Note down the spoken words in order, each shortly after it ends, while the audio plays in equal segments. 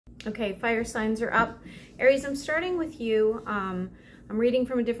Okay, fire signs are up. Aries, I'm starting with you. I'm reading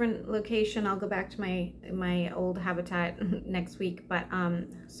from a different location. I'll go back to my old habitat next week, but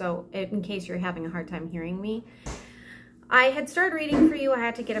so in case you're having a hard time hearing me. I had started reading for you. I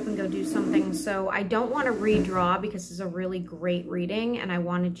had to get up and go do something, so I don't want to redraw because it's a really great reading, and I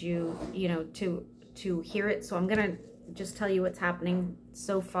wanted you, you know, to hear it. So I'm gonna just tell you what's happening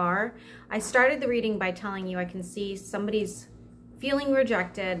so far. I started the reading by telling you I can see somebody's feeling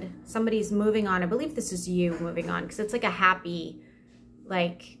rejected, somebody's moving on. I believe this is you moving on because it's like a happy,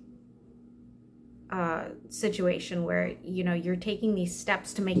 like, situation where, you know, you're taking these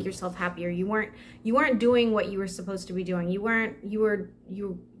steps to make yourself happier. You weren't doing what you were supposed to be doing. You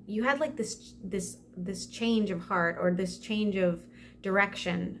had like this change of heart, or this change of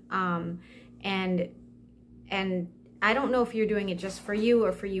direction. And I don't know if you're doing it just for you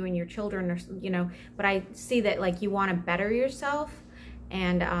or for you and your children, or, you know, but I see that like you want to better yourself,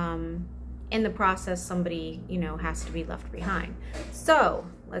 and in the process somebody, you know, has to be left behind. So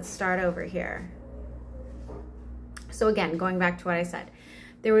let's start over here. So again, going back to what I said,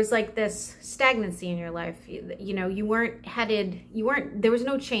 there was like this stagnancy in your life. You know, you weren't headed, there was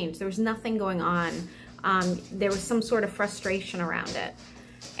no change. There was nothing going on. There was some sort of frustration around it.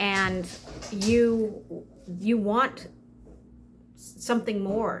 And you want something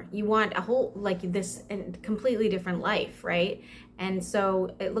more. You want a whole, like this completely different life, right? And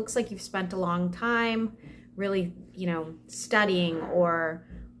so it looks like you've spent a long time really, you know, studying or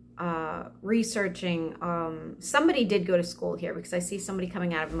researching. Somebody did go to school here, because I see somebody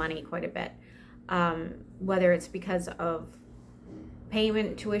coming out of money quite a bit, whether it's because of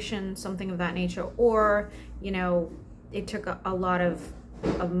payment, tuition, something of that nature, or, you know, it took a lot of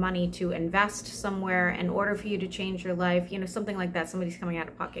money to invest somewhere in order for you to change your life, you know, something like that. Somebody's coming out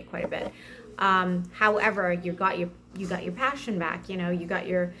of pocket quite a bit. However, you got your passion back, you know, you got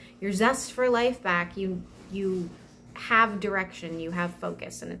your zest for life back. You have direction, you have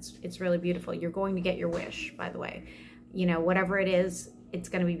focus, and it's really beautiful. You're going to get your wish, by the way. You know, whatever it is, it's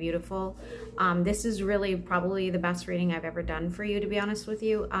going to be beautiful. This is really probably the best reading I've ever done for you, to be honest with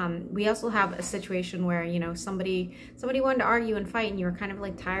you. We also have a situation where, you know, somebody wanted to argue and fight, and you were kind of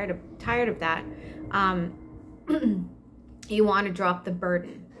like tired of that. You want to drop the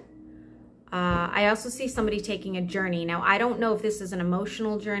burden. I also see somebody taking a journey. Now, I don't know if this is an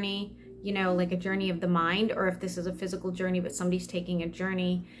emotional journey, you know, like a journey of the mind, or if this is a physical journey, but somebody's taking a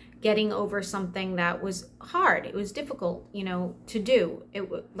journey, getting over something that was hard. It was difficult, you know, to do.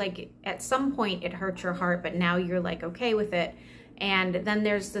 Like at some point it hurt your heart, but now you're like okay with it. And then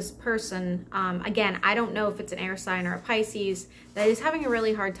there's this person, again, I don't know if it's an air sign or a Pisces, that is having a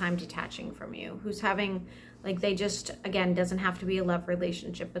really hard time detaching from you, who's having, like, they just, again, doesn't have to be a love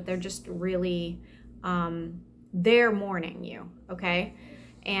relationship, but they're just really, they're mourning you, okay?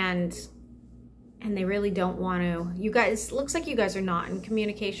 And they really don't want to. You guys, looks like you guys are not in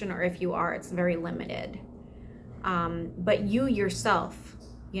communication, or if you are, it's very limited. But you yourself,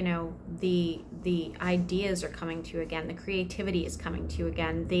 you know, the ideas are coming to you again. The creativity is coming to you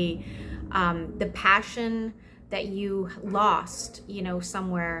again. The passion that you lost, you know,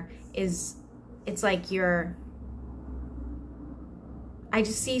 somewhere is, it's like I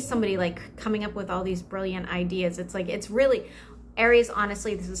just see somebody like coming up with all these brilliant ideas. It's like, it's really, Aries,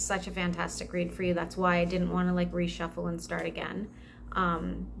 honestly, this is such a fantastic read for you. That's why I didn't want to like reshuffle and start again.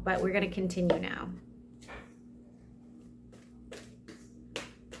 But we're going to continue now.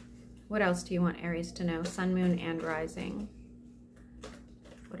 What else do you want Aries to know? Sun, moon, and rising.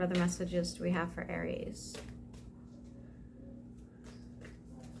 What other messages do we have for Aries?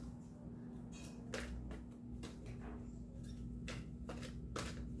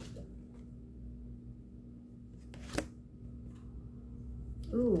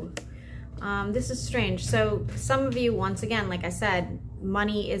 Ooh, this is strange. So some of you, once again, like I said,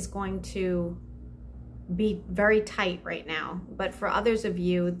 money is going to be very tight right now. But for others of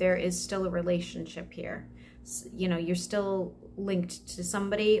you, there is still a relationship here. You know, you're still linked to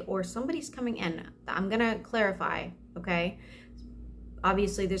somebody, or somebody's coming in. I'm going to clarify, okay?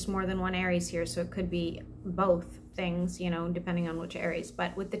 Obviously, there's more than one Aries here, so it could be both things, you know, depending on which Aries.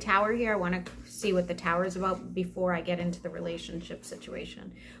 But with the Tower here, I want to see what the Tower is about before I get into the relationship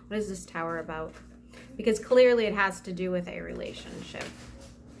situation. What is this Tower about? Because clearly it has to do with a relationship.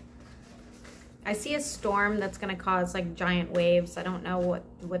 I see a storm that's going to cause like giant waves. I don't know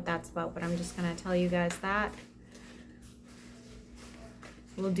what that's about, but I'm just going to tell you guys that.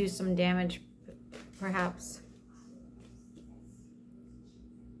 We'll do some damage, perhaps.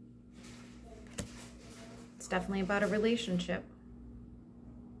 Definitely about a relationship.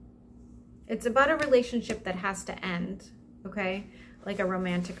 It's about a relationship that has to end, okay? like a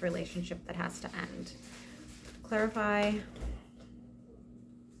romantic relationship that has to end. Clarify.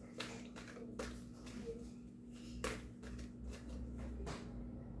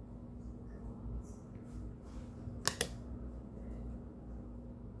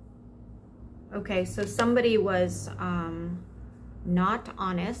 Okay, so somebody was not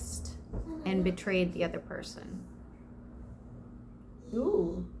honest and betrayed the other person.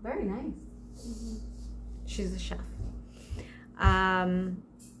 Ooh, very nice. Mm-hmm. She's a chef.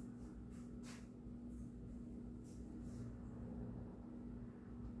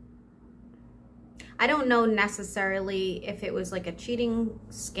 I don't know necessarily if it was like a cheating,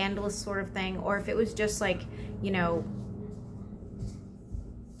 scandalous sort of thing, or if it was just like, you know,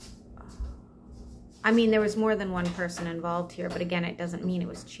 I mean, there was more than one person involved here, but again, it doesn't mean it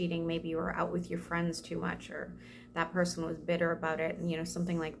was cheating. Maybe you were out with your friends too much, or that person was bitter about it, and, you know,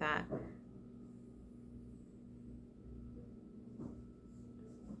 something like that.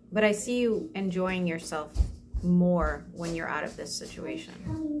 But I see you enjoying yourself more when you're out of this situation.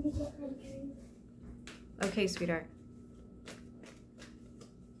 Okay, sweetheart.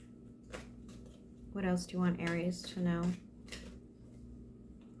 What else do you want Aries to know?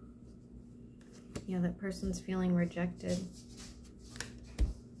 Yeah, that person's feeling rejected.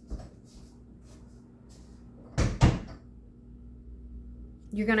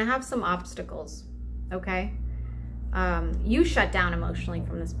 You're going to have some obstacles, okay? You shut down emotionally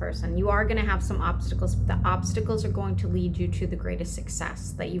from this person. You are going to have some obstacles, but the obstacles are going to lead you to the greatest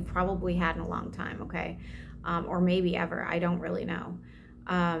success that you've probably had in a long time, okay? Or maybe ever. I don't really know.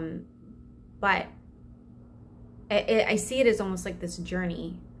 But I see it as almost like this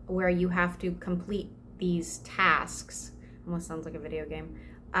journey where you have to complete these tasks. Almost sounds like a video game.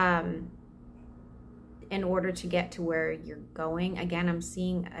 In order to get to where you're going. Again, I'm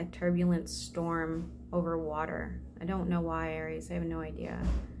seeing a turbulent storm over water. I don't know why, Aries. I have no idea.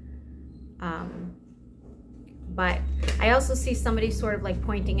 But I also see somebody sort of like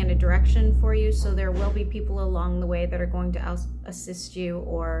pointing in a direction for you. So there will be people along the way that are going to assist you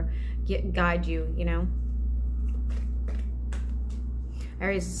or guide you, you know.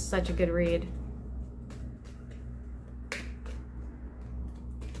 Aries is such a good read.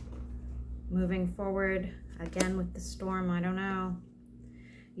 Moving forward, again with the storm, I don't know.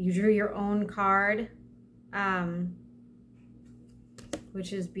 You drew your own card,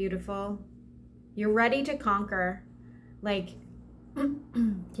 which is beautiful. You're ready to conquer. Like,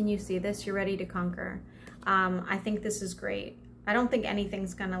 can you see this? You're ready to conquer. I think this is great. I don't think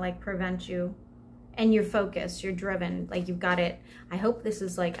anything's gonna like prevent you. And you're focused, you're driven, like you've got it. I hope this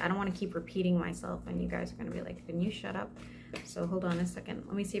is like, I don't want to keep repeating myself and you guys are going to be like, can you shut up? So hold on a second.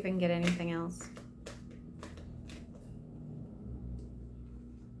 Let me see if I can get anything else.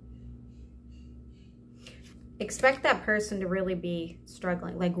 Expect that person to really be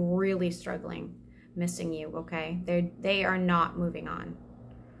struggling, like really struggling, missing you, okay? They are not moving on.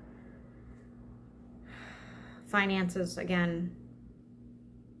 Finances, again.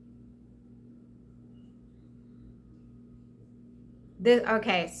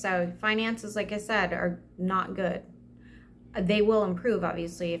 Okay, so finances, like I said, are not good. They will improve,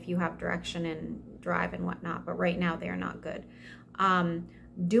 obviously, if you have direction and drive and whatnot, but right now they are not good.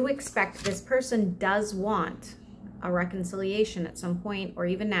 Do expect this person does want a reconciliation at some point or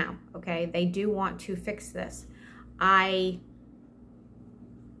even now, okay? They do want to fix this. I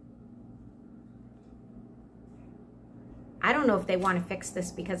don't know if they want to fix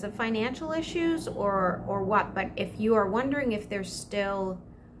this because of financial issues or what, but if you are wondering if there's still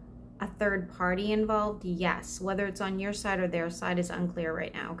a third party involved, yes. Whether it's on your side or their side is unclear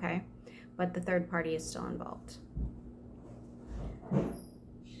right now, okay? But the third party is still involved.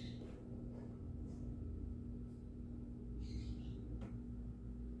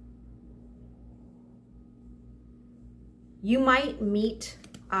 You might meet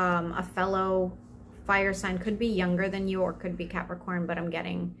a fellow fire sign, could be younger than you or could be Capricorn, but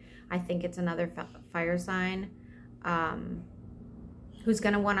I think it's another fire sign who's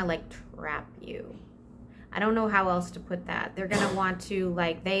going to want to like trap you. I don't know how else to put that. They're going to want to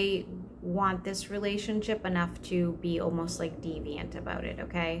like, they want this relationship enough to be almost like deviant about it,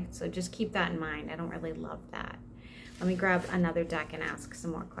 okay? So just keep that in mind. I don't really love that. Let me grab another deck and ask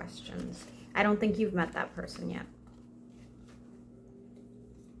some more questions. I don't think you've met that person yet.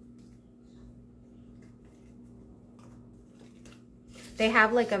 They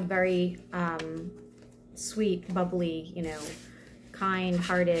have like a very sweet, bubbly, you know,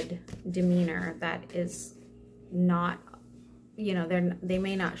 kind-hearted demeanor that is not, you know, they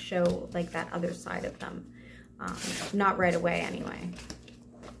may not show like that other side of them. Not right away anyway.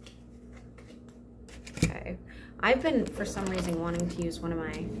 Okay. I've been, for some reason, wanting to use one of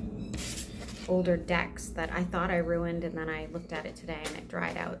my older decks that I thought I ruined, and then I looked at it today and it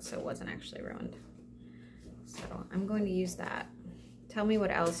dried out, so it wasn't actually ruined. So I'm going to use that. Tell me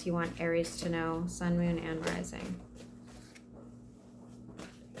what else you want Aries to know, Sun, Moon, and Rising.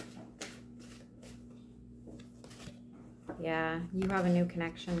 Yeah, you have a new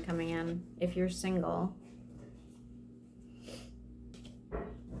connection coming in. If you're single,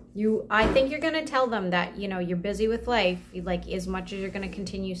 I think you're going to tell them that, you know, you're busy with life. Like, as much as you're going to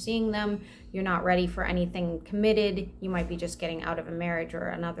continue seeing them, you're not ready for anything committed. You might be just getting out of a marriage or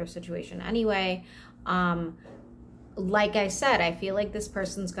another situation anyway. Like I said, I feel like this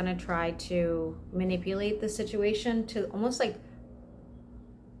person's going to try to manipulate the situation to almost like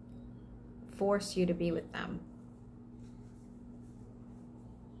force you to be with them.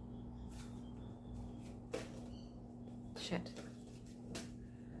 Shit.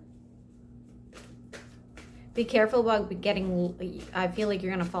 Be careful about getting, I feel like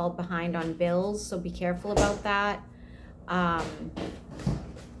you're going to fall behind on bills, so be careful about that.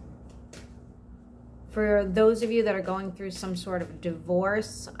 For those of you that are going through some sort of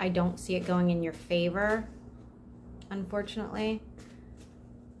divorce, I don't see it going in your favor, unfortunately.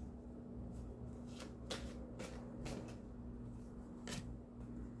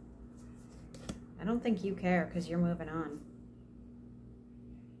 I don't think you care because you're moving on.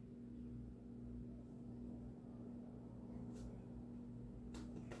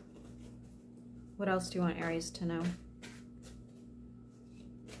 What else do you want Aries to know?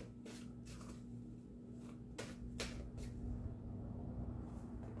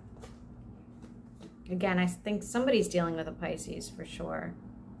 Again, I think somebody's dealing with a Pisces for sure.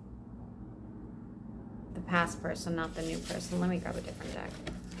 The past person, not the new person. Let me grab a different deck.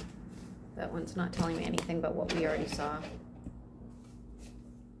 That one's not telling me anything but what we already saw.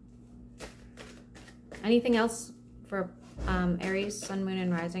 Anything else for Aries, Sun, Moon,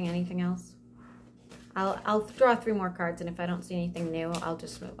 and Rising? Anything else? I'll draw 3 more cards, and if I don't see anything new, I'll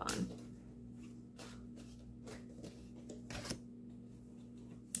just move on.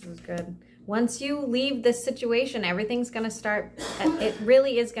 This is good. Once you leave this situation, everything's going to start, it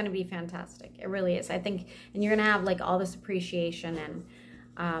really is going to be fantastic. It really is. I think, and you're going to have like all this appreciation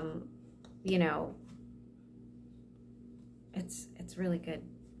and, you know, it's really good.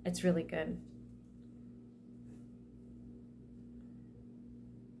 It's really good.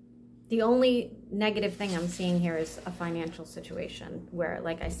 The only negative thing I'm seeing here is a financial situation where,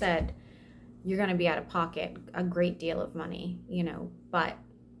 like I said, you're going to be out of pocket a great deal of money, you know, but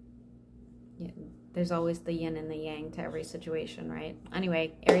yeah, there's always the yin and the yang to every situation, right?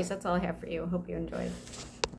 Anyway, Aries, that's all I have for you. I hope you enjoyed.